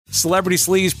Celebrity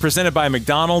Sleaze presented by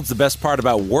McDonald's. The best part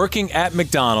about working at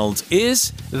McDonald's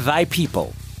is thy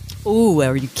people. Ooh,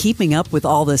 are you keeping up with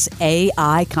all this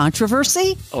AI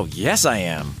controversy? Oh, yes, I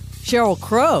am. Sheryl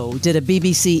Crow did a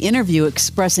BBC interview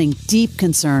expressing deep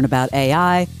concern about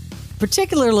AI,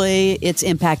 particularly its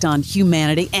impact on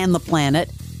humanity and the planet,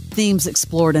 themes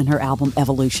explored in her album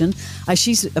Evolution.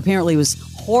 She apparently was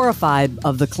horrified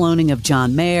of the cloning of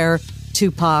John Mayer,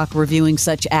 Tupac, reviewing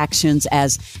such actions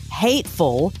as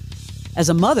hateful. As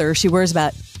a mother, she worries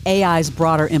about AI's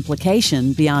broader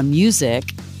implication beyond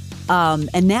music.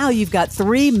 And now you've got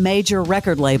 3 major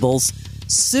record labels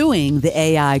suing the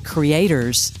AI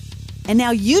creators. And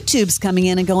now YouTube's coming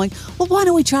in and going, well, why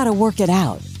don't we try to work it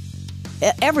out?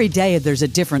 Every day there's a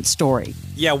different story.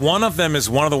 Yeah, one of them is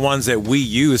one of the ones that we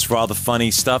use for all the funny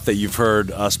stuff that you've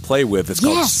heard us play with. It's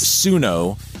called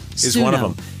Suno, is one of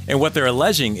them. And what they're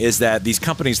alleging is that these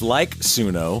companies like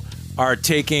Suno are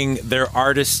taking their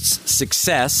artists'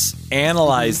 success,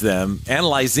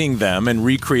 analyzing them, and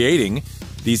recreating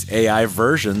these AI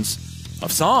versions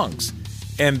of songs.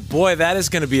 And boy, that is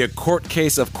going to be a court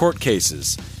case of court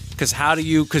cases. Because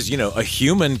a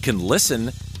human can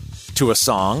listen to a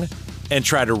song and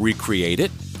try to recreate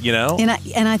it, And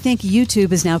I think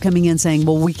YouTube is now coming in saying,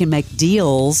 well, we can make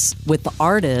deals with the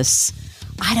artists.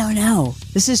 I don't know.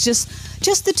 This is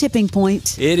just the tipping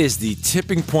point. It is the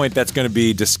tipping point that's going to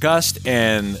be discussed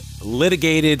and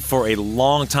litigated for a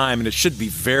long time, and it should be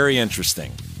very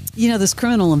interesting. This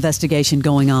criminal investigation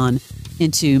going on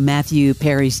into Matthew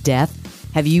Perry's death.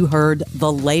 Have you heard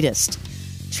the latest?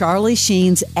 Charlie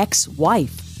Sheen's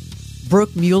ex-wife,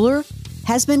 Brooke Mueller,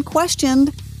 has been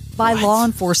questioned by law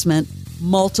enforcement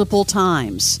multiple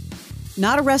times.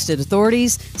 Not arrested.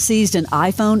 Authorities seized an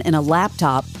iPhone and a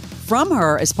laptop from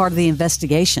her as part of the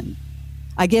investigation.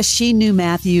 I guess she knew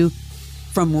Matthew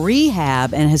from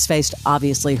rehab and has faced,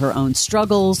 obviously, her own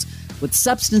struggles with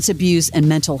substance abuse and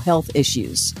mental health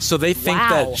issues. So they think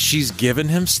that she's given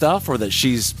him stuff, or that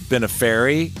she's been a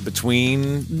ferry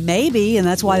between... Maybe, and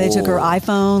that's why they took her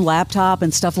iPhone, laptop,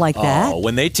 and stuff like that. Oh,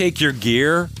 when they take your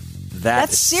gear,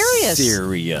 that's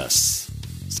serious.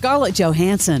 Scarlett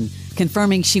Johansson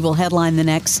confirming she will headline the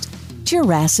next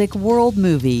Jurassic World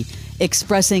movie,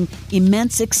 expressing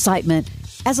immense excitement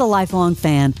as a lifelong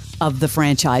fan of the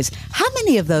franchise. How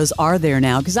many of those are there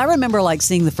now? Because I remember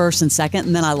seeing the first and second,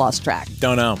 and then I lost track.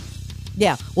 Don't know.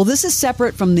 Yeah. Well, this is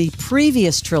separate from the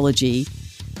previous trilogy.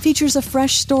 Features a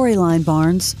fresh storyline,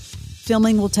 Barnes.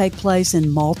 Filming will take place in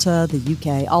Malta, the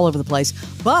UK, all over the place.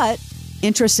 But,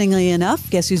 interestingly enough,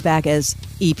 guess who's back as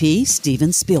EP?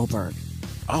 Steven Spielberg.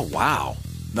 Oh, wow.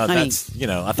 No, I thought they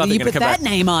were going to come back. You put that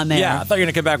name on there. Yeah, I thought you were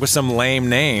going to come back with some lame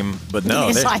name, but no.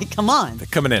 It's come on. They're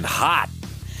coming in hot.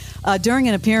 During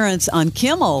an appearance on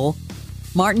Kimmel,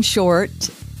 Martin Short,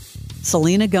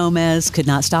 Selena Gomez could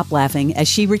not stop laughing as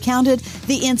she recounted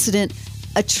the incident,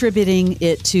 attributing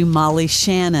it to Molly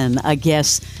Shannon. I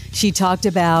guess she talked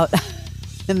about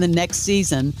in the next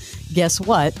season, guess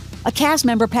what? A cast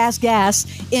member passed gas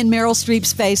in Meryl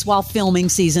Streep's face while filming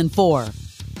season 4.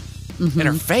 Mm-hmm. In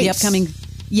her face? The upcoming,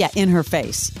 in her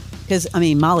face. Because,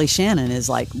 Molly Shannon is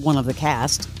one of the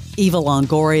cast. Eva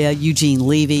Longoria, Eugene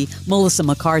Levy, Melissa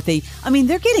McCarthy.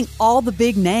 They're getting all the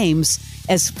big names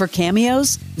as for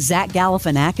cameos. Zach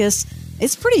Galifianakis.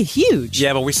 It's pretty huge.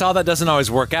 Yeah, but we saw that doesn't always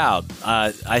work out.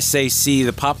 I say see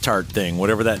the Pop-Tart thing,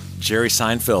 whatever that Jerry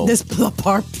Seinfeld. This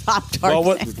Pop-Tart thing. Well,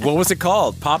 what was it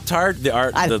called? Pop-Tart?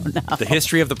 The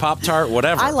history of the Pop-Tart?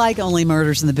 Whatever. I like Only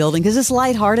Murders in the Building because it's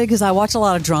lighthearted, because I watch a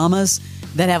lot of dramas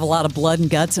that have a lot of blood and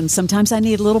guts, and sometimes I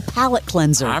need a little palate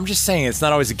cleanser. I'm just saying it's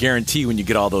not always a guarantee when you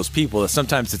get all those people.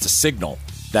 Sometimes it's a signal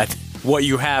that what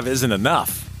you have isn't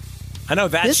enough. I know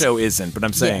that show isn't, but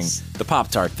I'm saying the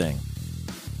Pop-Tart thing.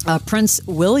 Prince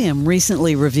William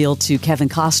recently revealed to Kevin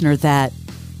Costner that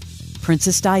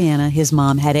Princess Diana, his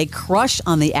mom, had a crush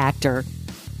on the actor.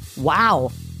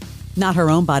 Wow. Not her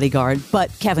own bodyguard,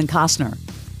 but Kevin Costner.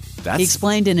 He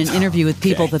explained in an interview with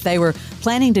People that they were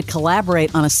planning to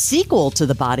collaborate on a sequel to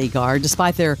The Bodyguard.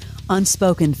 Despite their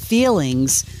unspoken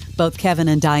feelings, both Kevin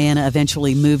and Diana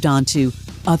eventually moved on to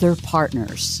other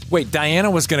partners. Wait, Diana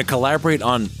was going to collaborate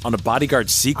on a Bodyguard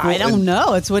sequel? I don't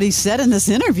know. It's what he said in this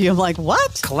interview. I'm like,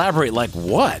 what? Collaborate like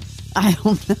what? I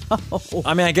don't know.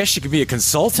 I guess she could be a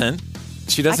consultant.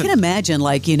 She doesn't. I can imagine,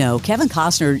 Kevin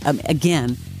Costner,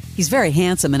 again, he's very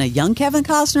handsome, and a young Kevin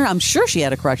Costner, I'm sure she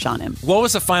had a crush on him. What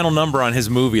was the final number on his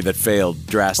movie that failed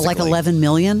drastically? Like 11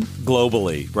 million?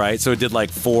 Globally, right? So it did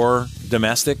 4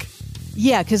 domestic?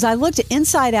 Yeah, because I looked at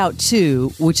Inside Out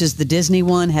 2, which is the Disney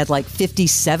one, had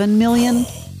 57 million.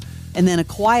 And then A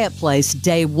Quiet Place,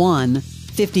 day one,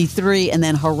 $53, and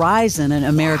then Horizon, an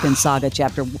American Saga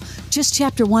chapter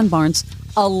 1, Barnes,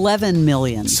 $11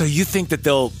 million. So you think that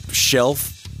they'll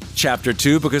shelf chapter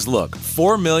 2? Because look,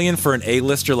 $4 million for an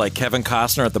A-lister like Kevin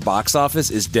Costner at the box office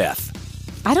is death.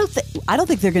 I don't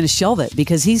think they're going to shelve it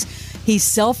because he's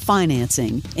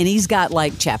self-financing and he's got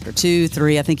like chapter 2,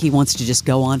 3. I think he wants to just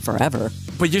go on forever.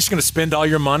 But you're just going to spend all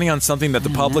your money on something that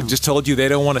the public just told you they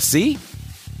don't want to see?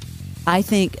 I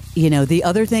think, the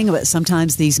other thing about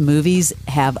sometimes these movies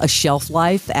have a shelf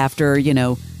life after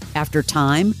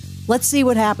time. Let's see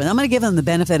what happens. I'm going to give them the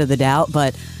benefit of the doubt,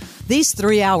 but these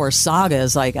 3-hour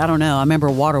sagas, like, I don't know. I remember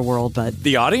Waterworld, but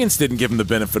the audience didn't give them the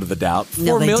benefit of the doubt.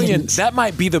 No, $4 million, didn't. That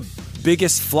might be the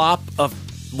biggest flop of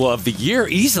the year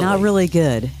easily. Not really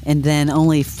good. And then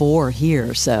only 4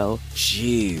 here, so.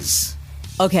 Jeez.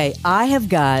 Okay, I have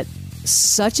got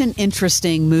such an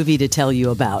interesting movie to tell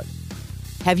you about.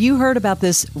 Have you heard about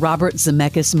this Robert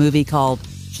Zemeckis movie called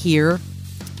Here?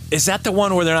 Is that the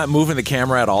one where they're not moving the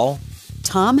camera at all?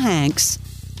 Tom Hanks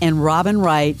and Robin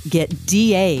Wright get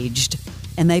de-aged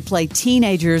and they play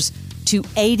teenagers to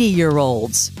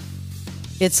 80-year-olds.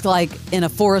 It's like in a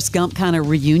Forrest Gump kind of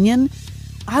reunion.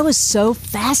 I was so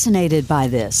fascinated by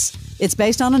this. It's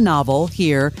based on a novel,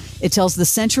 Here. It tells the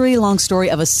century-long story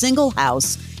of a single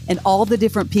house and all the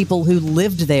different people who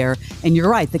lived there. And you're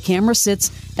right, the camera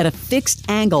sits at a fixed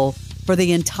angle for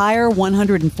the entire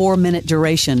 104-minute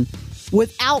duration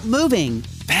without moving.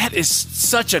 That is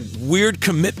such a weird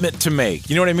commitment to make.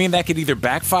 You know what I mean? That could either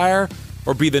backfire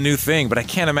or be the new thing, but I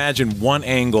can't imagine one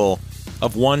angle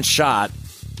of one shot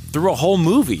through a whole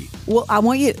movie. Well,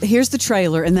 here's the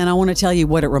trailer, and then I want to tell you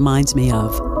what it reminds me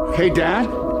of. Hey, Dad.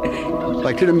 I'd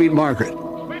like you to meet Margaret.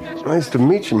 Nice to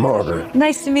meet you, Margaret.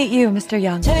 Nice to meet you, Mr.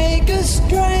 Young. Take a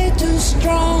straight and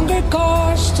stronger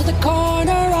course to the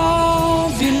corner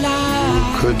of your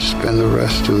life. You could spend the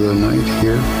rest of the night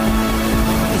here.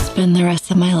 Spend the rest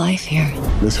of my life here.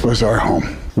 This was our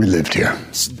home. We lived here.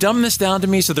 Dumb this down to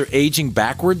me so they're aging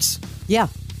backwards? Yeah.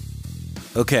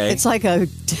 Okay. It's like a...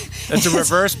 It's a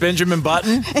reverse Benjamin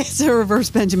Button? It's a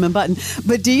reverse Benjamin Button.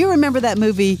 But do you remember that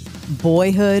movie,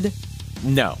 Boyhood?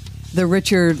 No. The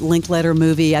Richard Linklater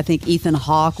movie. I think Ethan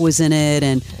Hawke was in it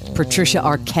and Patricia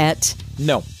Arquette.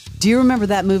 No. Do you remember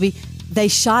that movie? They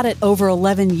shot it over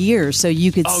 11 years so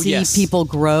you could see people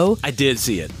grow. I did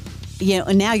see it.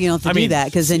 And now you don't have to do that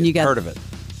because then you got... heard of it.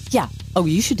 Yeah. Oh,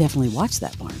 you should definitely watch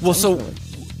that, Barnes. Well, so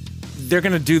they're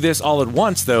going to do this all at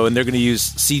once, though, and they're going to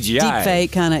use CGI. Deep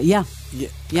fake kind of, yeah.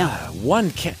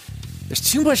 There's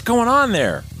too much going on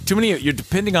there. Too many. You're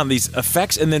depending on these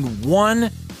effects, and then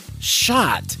one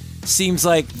shot seems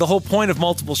like the whole point of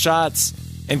multiple shots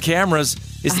and cameras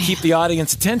is to keep the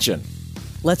audience attention.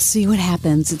 Let's see what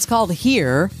happens. It's called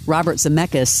Here, Robert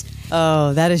Zemeckis.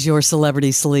 Oh, that is your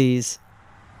celebrity sleaze.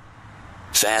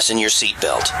 Fasten your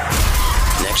seatbelt.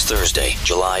 Next Thursday,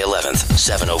 July 11th,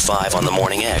 7:05 on the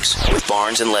Morning X with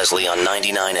Barnes and Leslie on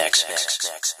 99X.